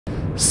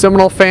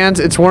Seminole fans,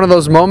 it's one of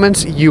those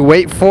moments you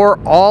wait for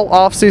all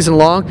off-season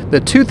long.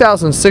 The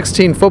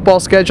 2016 football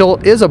schedule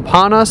is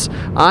upon us.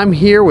 I'm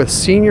here with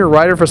senior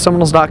writer for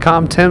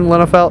Seminoles.com, Tim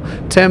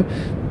Linnefelt. Tim,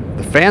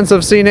 the fans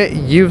have seen it,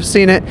 you've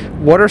seen it.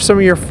 What are some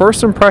of your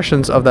first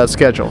impressions of that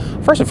schedule?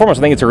 First and foremost,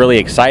 I think it's a really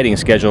exciting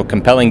schedule,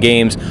 compelling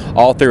games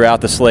all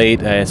throughout the slate.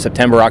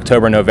 September,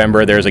 October,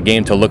 November, there's a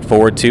game to look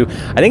forward to.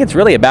 I think it's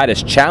really about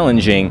as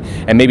challenging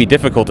and maybe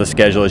difficult a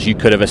schedule as you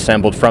could have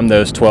assembled from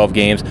those 12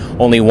 games.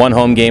 Only one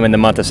home game in the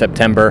month of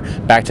September,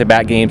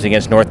 back-to-back games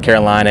against North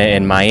Carolina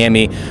and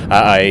Miami,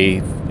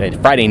 a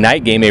Friday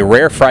night game, a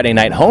rare Friday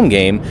night home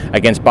game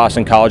against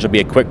Boston College will be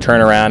a quick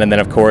turnaround, and then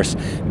of course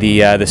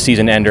the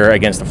season ender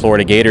against the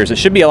Florida Gators. It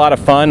should be a lot of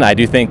fun. I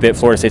do think that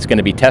Florida State's going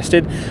to be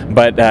tested,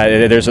 but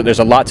there's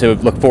a lot to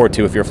look forward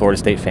to if you're a Florida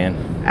State fan.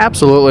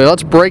 Absolutely.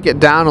 Let's break it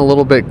down a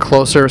little bit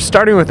closer,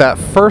 starting with that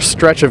first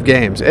stretch of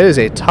games. It is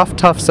a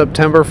tough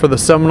September for the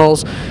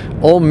Seminoles.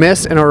 Ole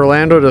Miss in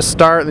Orlando to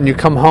start, then you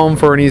come home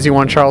for an easy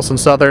one, Charleston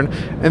Southern,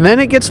 and then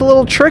it gets a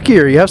little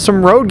trickier. You have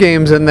some road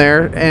games in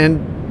there,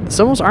 and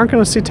Seminoles aren't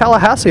going to see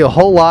Tallahassee a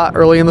whole lot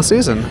early in the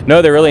season.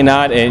 No, they're really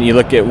not, and you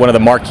look at one of the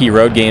marquee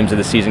road games of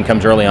the season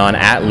comes early on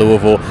at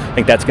Louisville. I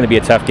think that's going to be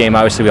a tough game.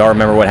 Obviously, we all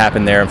remember what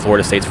happened there in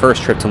Florida State's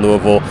first trip to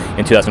Louisville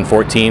in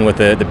 2014 with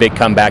the big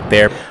comeback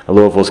there.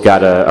 Louisville's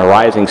got a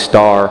rising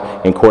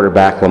star in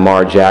quarterback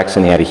Lamar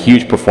Jackson. He had a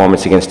huge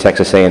performance against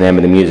Texas A&M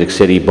in the Music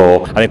City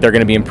Bowl. I think they're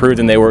going to be improved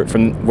than they were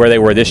from where they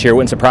were this year. It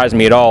wouldn't surprise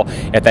me at all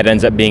if that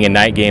ends up being a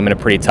night game and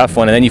a pretty tough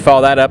one. And then you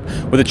follow that up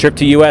with a trip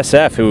to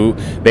USF, who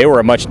they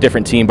were a much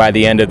different team by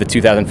the end of the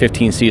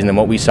 2015 season than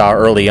what we saw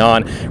early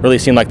on. Really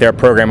seemed like their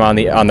program on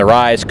the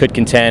rise, could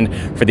contend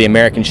for the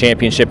American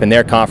Championship in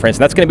their conference,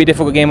 and that's going to be a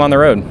difficult game on the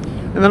road.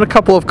 And then a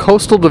couple of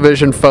Coastal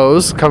Division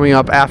foes coming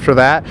up after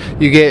that.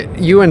 You get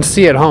UNC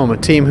at home, a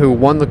team who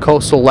won the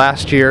Coastal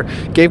last year,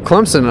 gave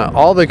Clemson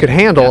all they could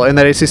handle in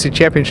that ACC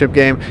championship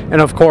game,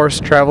 and of course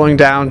traveling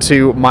down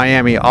to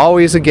Miami.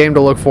 Always a game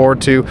to look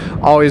forward to,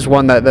 always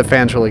one that the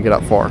fans really get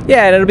up for.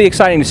 Yeah, and it'll be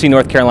exciting to see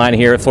North Carolina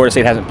here. Florida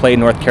State hasn't played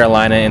North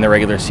Carolina in the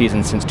regular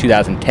season since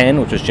 2010,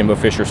 which was Jimbo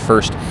Fisher's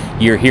first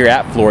year here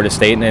at Florida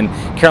State, and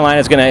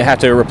Carolina's going to have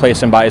to replace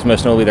somebody,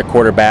 most notably their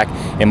quarterback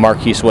in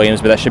Marquise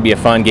Williams, but that should be a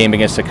fun game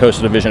against a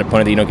Coastal Division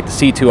opponent that you don't get to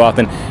see too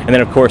often. And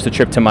then of course the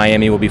trip to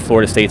Miami will be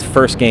Florida State's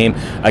first game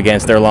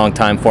against their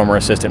longtime former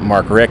assistant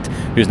Mark Richt,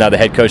 who's now the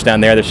head coach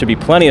down there. There should be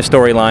plenty of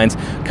storylines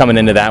coming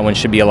into that one.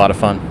 Should be a lot of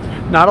fun.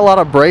 Not a lot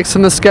of breaks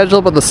in the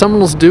schedule, but the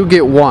Seminoles do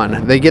get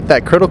one. They get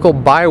that critical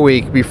bye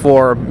week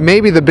before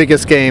maybe the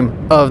biggest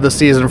game of the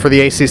season for the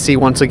ACC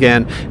once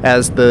again,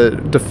 as the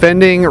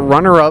defending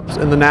runner-ups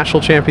in the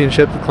national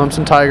championship, the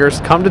Clemson Tigers,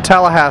 come to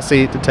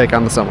Tallahassee to take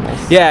on the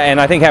Seminoles. Yeah, and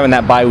I think having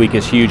that bye week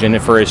is huge,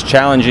 and for as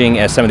challenging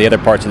as some of the other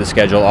parts of the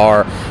schedule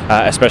are,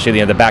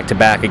 especially the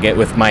back-to-back again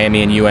with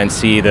Miami and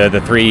UNC,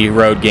 the three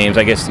road games,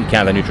 I guess you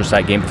count the neutral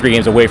site game, 3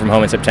 games away from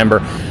home in September.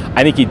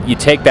 I think you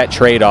take that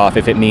trade-off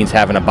if it means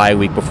having a bye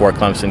week before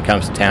Clemson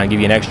comes to town, give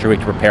you an extra week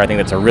to prepare. I think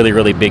that's a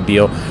really big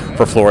deal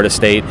for Florida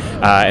State,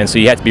 and so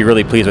you have to be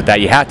really pleased with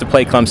that. You have to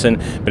play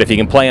Clemson, but if you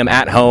can play them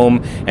at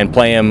home and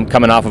play them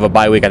coming off of a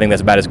bye week, I think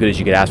that's about as good as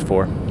you could ask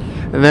for.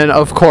 And then,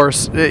 of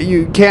course,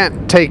 you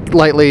can't take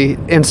lightly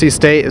NC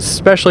State,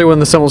 especially when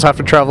the Seminoles have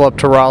to travel up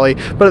to Raleigh.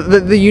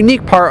 But the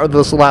unique part of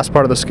this last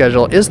part of the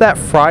schedule is that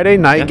Friday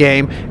night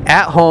game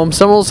at home.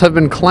 Seminoles have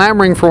been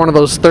clamoring for one of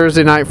those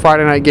Thursday night,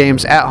 Friday night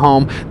games at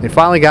home. They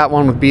finally got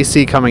one with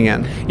BC coming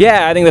in.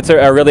 Yeah, I think that's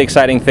a really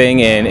exciting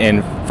thing.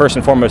 And first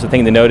and foremost, the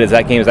thing to note is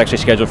that game is actually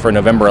scheduled for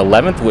November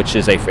 11th, which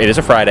is it is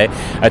a Friday.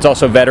 It's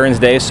also Veterans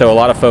Day, so a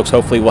lot of folks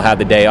hopefully will have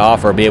the day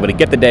off or be able to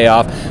get the day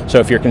off.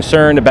 So if you're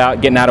concerned about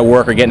getting out of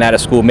work or getting out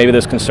of school, maybe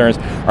those concerns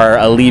are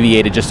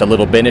alleviated just a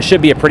little bit. And it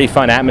should be a pretty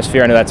fun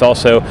atmosphere. I know that's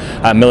also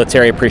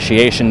Military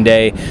Appreciation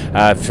Day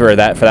for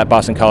that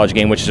Boston College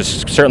game, which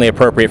is certainly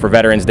appropriate for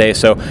Veterans Day.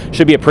 So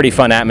should be a pretty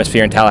fun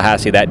atmosphere in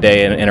Tallahassee that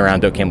day and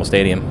around Doak Campbell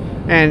Stadium.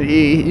 And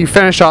you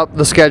finish up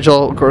the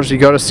schedule. Of course, you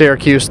go to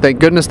Syracuse. Thank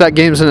goodness that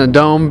game's in a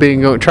dome,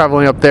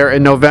 traveling up there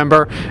in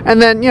November.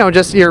 And then,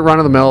 just your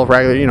run-of-the-mill,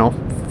 regular,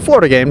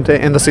 Florida game to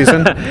end the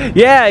season.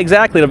 Yeah,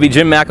 exactly. It'll be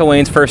Jim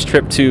McElwain's first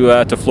trip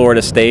to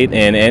Florida State,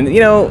 and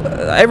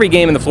every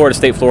game in the Florida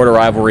State-Florida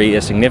rivalry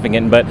is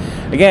significant. But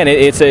again,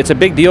 it's a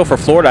big deal for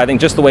Florida. I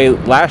think just the way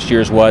last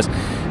year's was.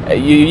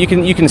 You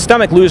can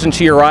stomach losing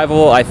to your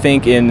rival. I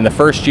think in the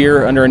first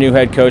year under a new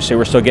head coach, they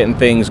were still getting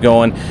things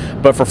going.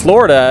 But for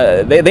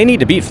Florida, they need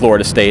to beat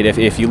Florida State.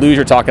 If you lose,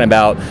 you're talking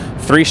about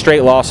 3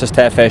 straight losses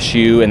to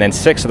FSU and then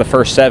 6 of the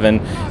first 7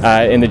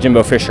 in the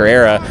Jimbo Fisher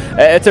era.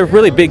 It's a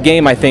really big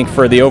game, I think,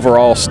 for the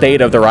overall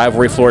state of the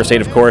rivalry. Florida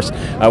State, of course,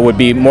 would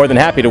be more than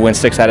happy to win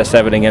 6 out of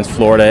 7 against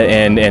Florida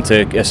and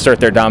to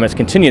assert their dominance,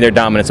 continue their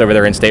dominance over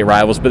their in-state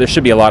rivals. But there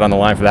should be a lot on the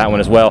line for that one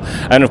as well.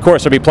 And of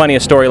course, there'll be plenty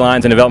of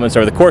storylines and developments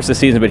over the course of the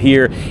season. But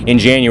here in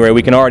January,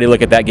 we can already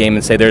look at that game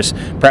and say there's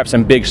perhaps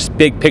some big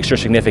picture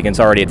significance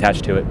already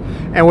attached to it.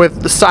 And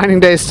with the signing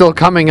day still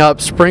coming up,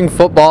 spring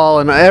football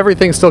and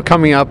everything still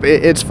coming up,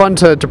 it's fun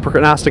to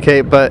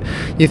prognosticate. But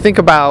you think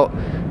about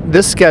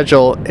this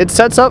schedule, it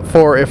sets up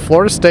for, if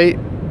Florida State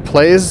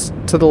plays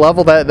to the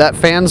level that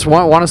fans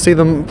want to see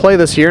them play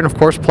this year, and of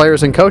course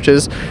players and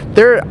coaches,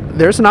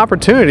 there's an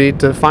opportunity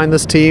to find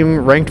this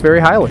team ranked very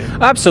highly.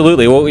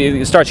 Absolutely. Well,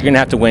 it starts, you're going to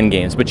have to win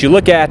games, but you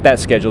look at that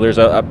schedule, there's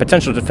a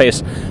potential to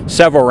face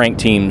several ranked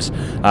teams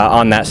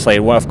on that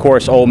slate. Well, of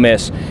course, Ole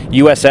Miss,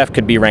 USF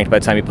could be ranked by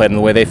the time you play them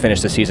the way they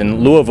finish the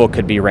season. Louisville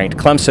could be ranked.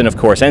 Clemson, of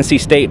course. NC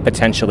State,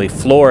 potentially.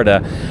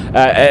 Florida.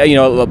 You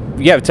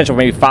have potential for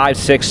maybe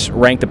 5-6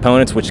 ranked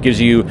opponents, which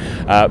gives you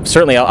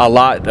certainly a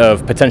lot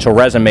of potential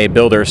resume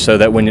builders, so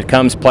that when it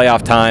comes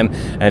playoff time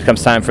and it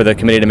comes time for the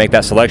committee to make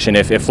that selection,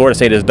 if Florida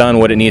State has done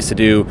what it needs to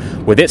do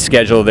with its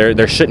schedule,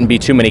 there shouldn't be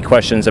too many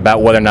questions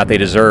about whether or not they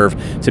deserve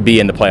to be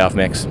in the playoff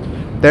mix.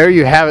 There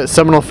you have it,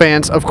 Seminole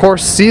fans. Of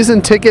course,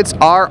 season tickets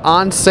are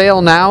on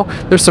sale now.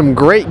 There's some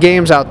great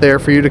games out there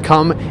for you to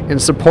come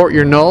and support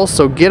your Noles,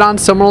 so get on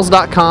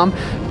Seminoles.com,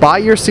 buy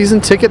your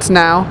season tickets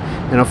now,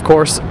 and of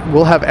course,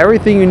 we'll have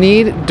everything you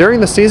need during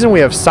the season.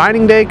 We have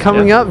signing day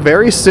coming up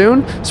very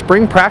soon.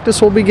 Spring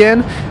practice will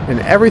begin,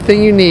 and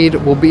everything you need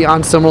will be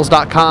on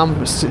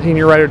Seminoles.com.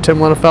 Senior writer Tim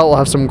Linnefelt will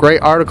have some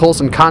great articles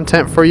and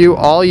content for you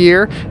all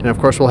year, and of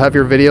course, we'll have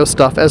your video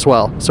stuff as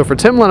well. So for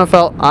Tim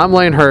Linnefelt, I'm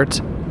Lane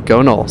Hurt. Go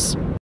Noles.